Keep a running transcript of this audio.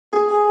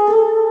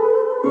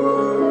The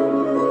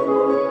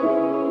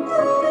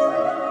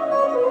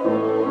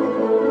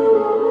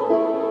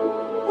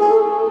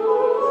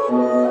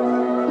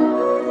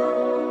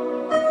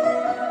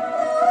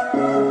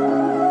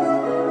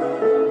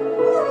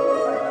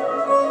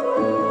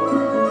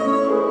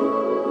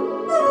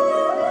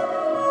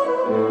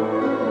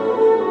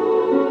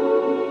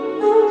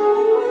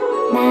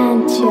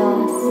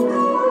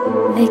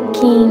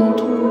king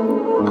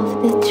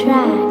of the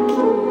track.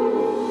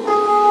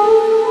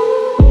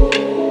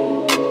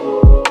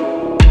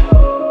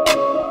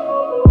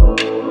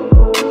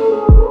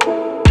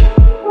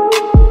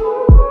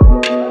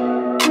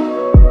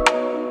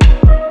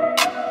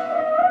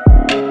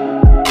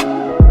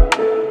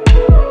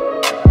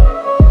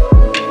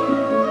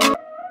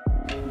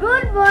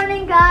 Good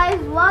morning guys,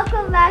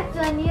 welcome back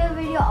to a new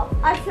video of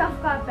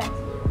Ashraf Carpets.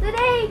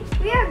 Today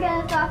we are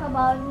going to talk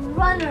about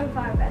runner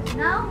carpets.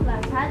 Now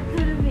let's head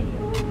to the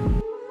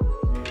video.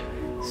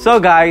 So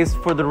guys,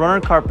 for the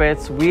runner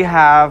carpets we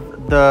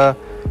have the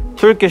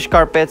Turkish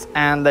carpets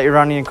and the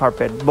Iranian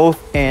carpet, both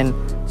in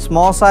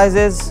small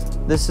sizes.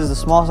 This is the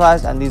small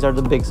size and these are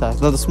the big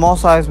size. Now the small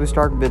size we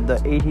start with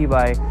the 80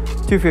 by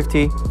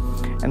 250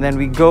 and then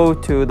we go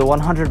to the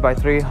 100 by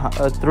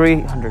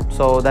 300,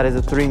 so that is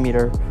a 3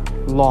 meter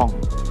long.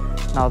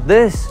 Now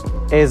this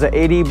is a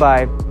 80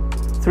 by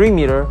 3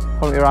 meter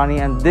from Irani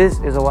and this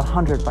is a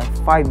 100 by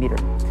 5 meter.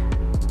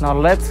 Now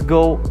let's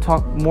go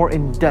talk more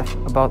in depth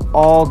about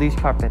all these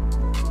carpets.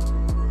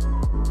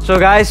 So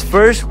guys,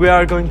 first we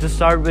are going to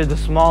start with the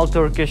small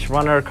Turkish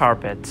runner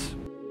carpets.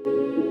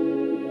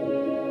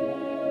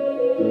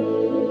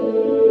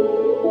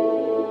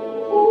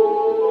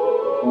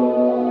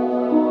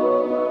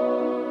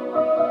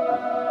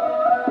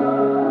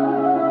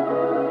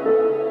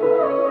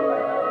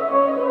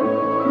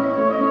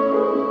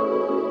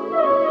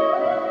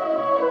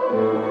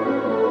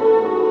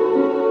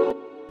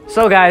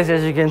 So guys,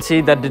 as you can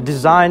see that the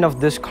design of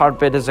this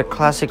carpet is a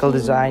classical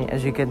design.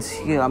 As you can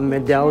see, a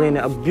medallion,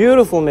 a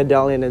beautiful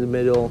medallion in the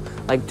middle,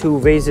 like two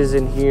vases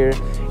in here.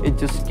 It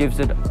just gives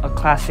it a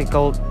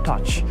classical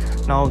touch.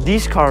 Now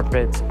these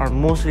carpets are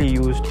mostly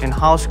used in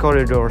house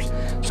corridors.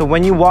 So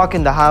when you walk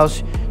in the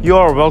house, you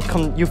are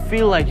welcome. You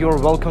feel like you're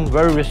welcomed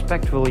very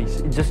respectfully.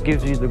 It just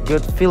gives you the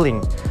good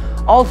feeling.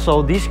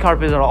 Also, these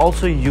carpets are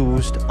also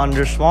used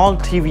under small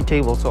TV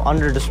tables. So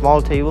under the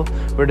small table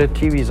where the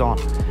TV is on.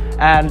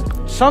 And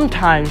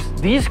sometimes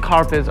these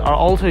carpets are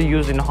also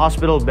used in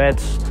hospital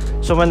beds.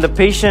 So when the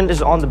patient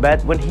is on the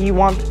bed, when he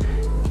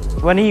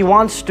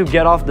wants to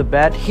get off the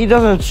bed, he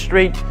doesn't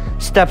straight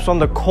steps on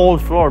the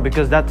cold floor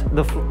because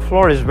the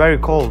floor is very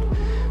cold.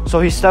 So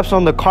he steps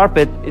on the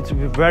carpet. It's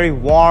very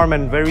warm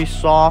and very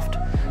soft,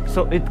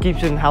 so it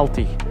keeps him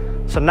healthy.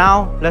 So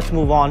now let's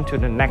move on to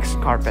the next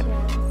carpet.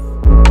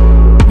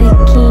 The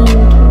king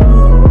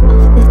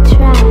of the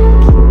track.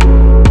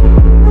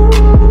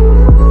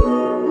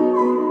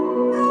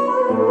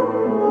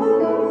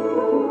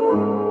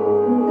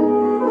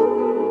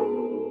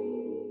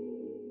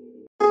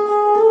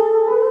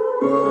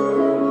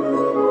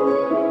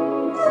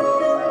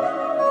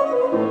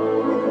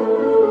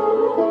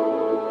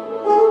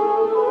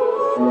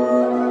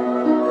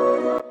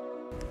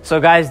 So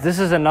guys, this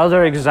is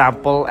another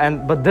example,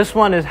 but this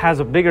one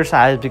has a bigger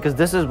size because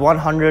this is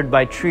 100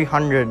 by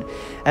 300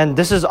 and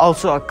this is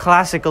also a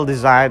classical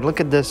design. Look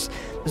at this.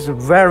 This is a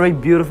very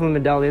beautiful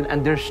medallion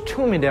and there's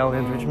two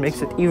medallions which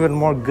makes it even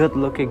more good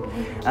looking.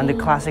 And the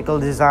classical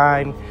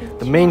design,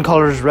 the main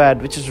color is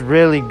red, which is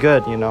really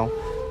good, you know.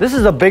 This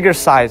is a bigger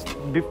size.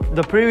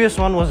 The previous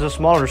one was a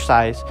smaller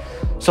size.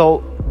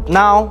 So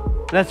now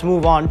let's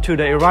move on to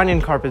the Iranian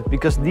carpets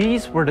because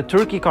these were the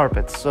Turkey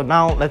carpets. So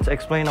now let's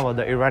explain about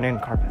the Iranian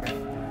carpet.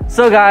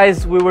 So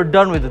guys, we were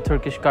done with the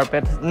Turkish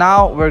carpet.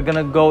 Now we're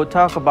gonna go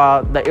talk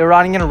about the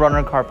Iranian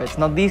runner carpets.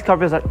 Now these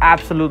carpets are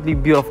absolutely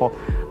beautiful.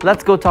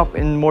 Let's go talk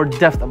in more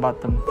depth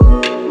about them.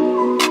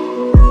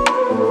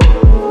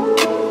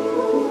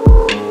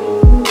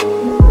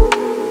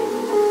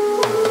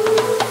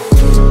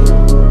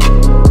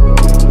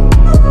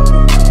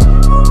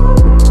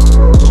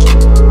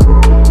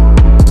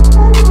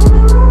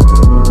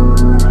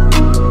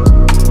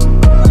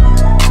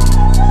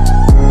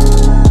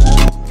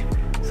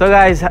 So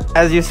guys,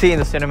 as you see in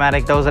the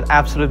cinematic, that was an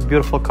absolute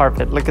beautiful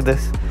carpet. Look at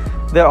this.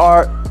 There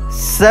are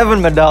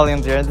 7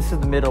 medallions here, and this is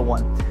the middle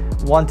one.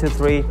 1, 2,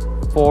 3,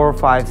 4,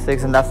 5,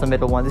 6, and that's the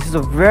middle one. This is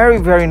a very,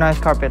 very nice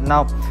carpet.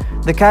 Now,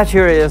 the catch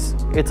here is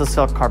it's a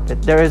silk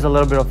carpet. There is a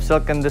little bit of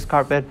silk in this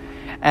carpet,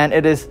 and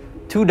it is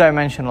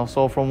two-dimensional.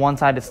 So from one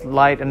side it's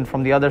light, and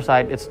from the other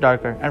side it's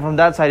darker, and from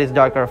that side it's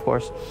darker, of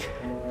course.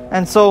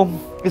 And so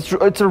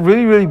it's a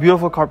really, really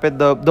beautiful carpet.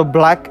 The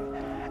black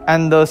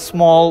and the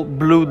small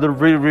blue, the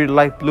really, really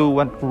light blue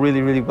went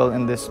really, really well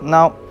in this.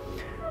 Now,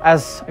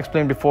 as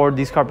explained before,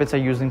 these carpets are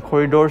used in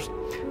corridors,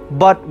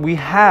 but we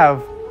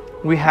have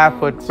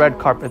put red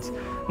carpets.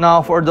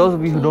 Now, for those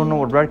of you who don't know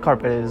what red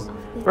carpet is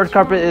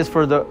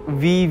for the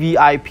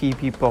VVIP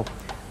people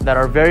that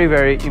are very,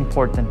 very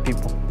important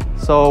people.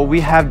 So we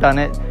have done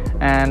it,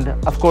 and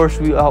of course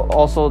we have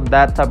also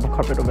that type of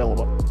carpet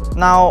available.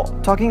 Now,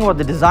 talking about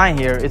the design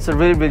here, it's a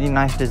really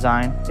nice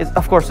design.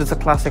 Of course, it's a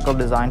classical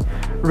design.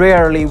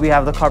 Rarely we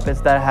have the carpets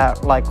that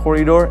have like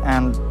corridor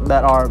and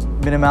that are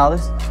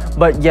minimalist.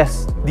 But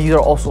yes, these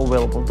are also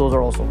available. Those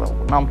are also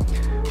available. Now,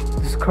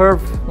 this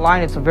curved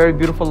line, it's a very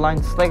beautiful line.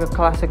 It's like a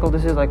classical.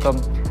 This is like a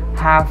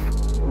half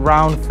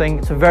round thing.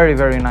 It's a very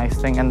nice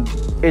thing, and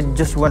it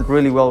just went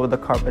really well with the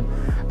carpet.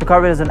 The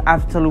carpet is an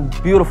absolute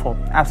beautiful,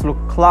 absolute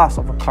class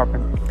of a carpet,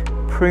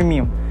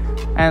 premium,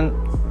 and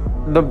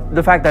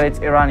the fact that it's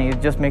Irani,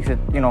 it just makes it,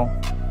 you know,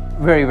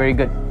 very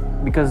good,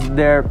 because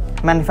their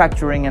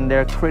manufacturing and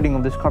their creating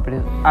of this carpet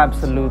is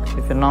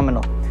absolutely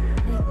phenomenal.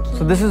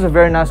 So this is a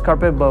very nice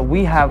carpet, but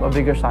we have a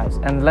bigger size,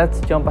 and let's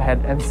jump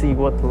ahead and see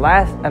what the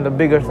last and the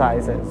bigger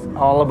size is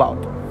all about.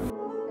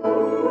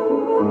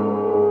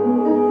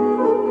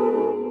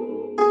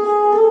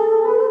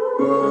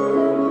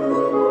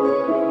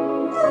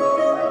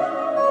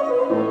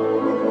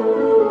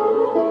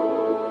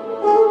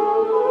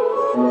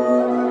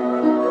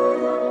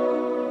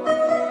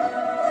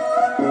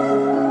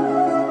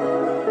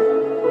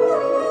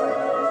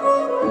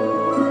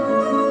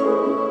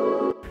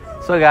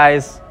 So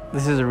guys,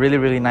 this is a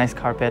really nice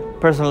carpet.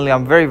 Personally,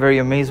 I'm very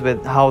amazed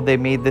with how they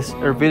made this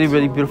a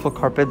really beautiful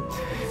carpet,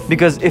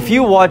 because if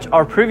you watch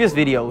our previous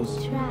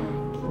videos,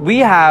 we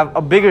have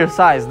a bigger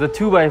size, the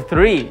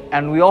 2x3,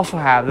 and we also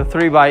have the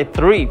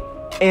 3x3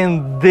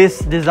 in this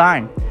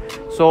design.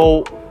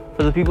 So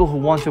for the people who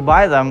want to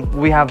buy them,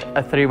 we have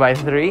a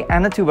 3x3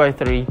 and a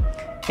 2x3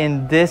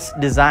 in this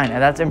design,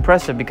 and that's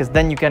impressive, because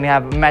then you can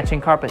have matching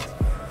carpets,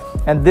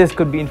 and this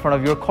could be in front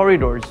of your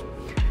corridors.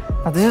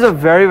 Now, this is a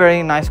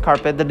very nice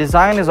carpet. The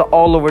design is an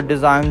all-over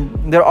design.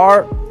 There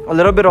are a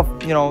little bit of,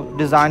 you know,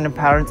 design and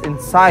patterns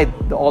inside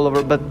the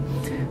all-over, but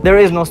there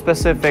is no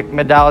specific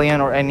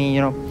medallion or any, you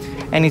know,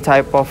 any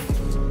type of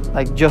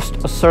like just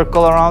a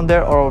circle around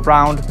there or a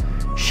round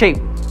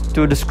shape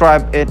to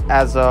describe it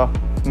as a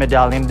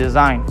medallion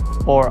design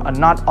or a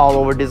not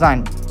all-over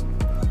design.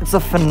 It's a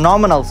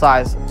phenomenal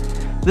size.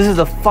 This is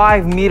a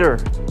 5 meter.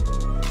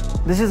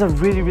 This is a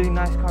really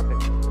nice carpet.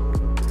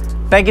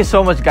 Thank you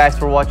so much guys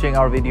for watching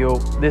our video.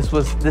 This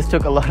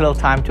took a little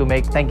time to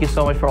make. Thank you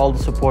so much for all the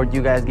support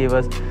you guys gave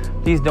us.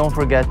 Please don't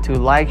forget to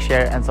like,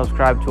 share, and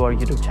subscribe to our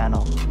YouTube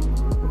channel.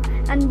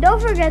 And don't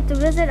forget to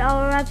visit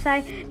our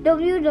website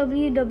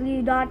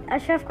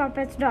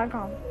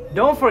www.ashrafcarpets.com.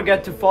 Don't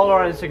forget to follow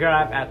our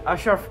Instagram at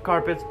Ashraf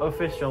Carpets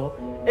Official.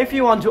 If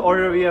you want to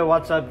order via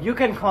WhatsApp, you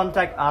can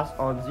contact us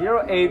on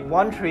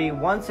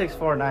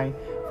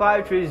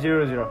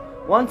 0813-1649-5300.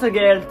 Once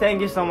again, thank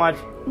you so much.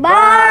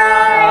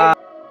 Bye.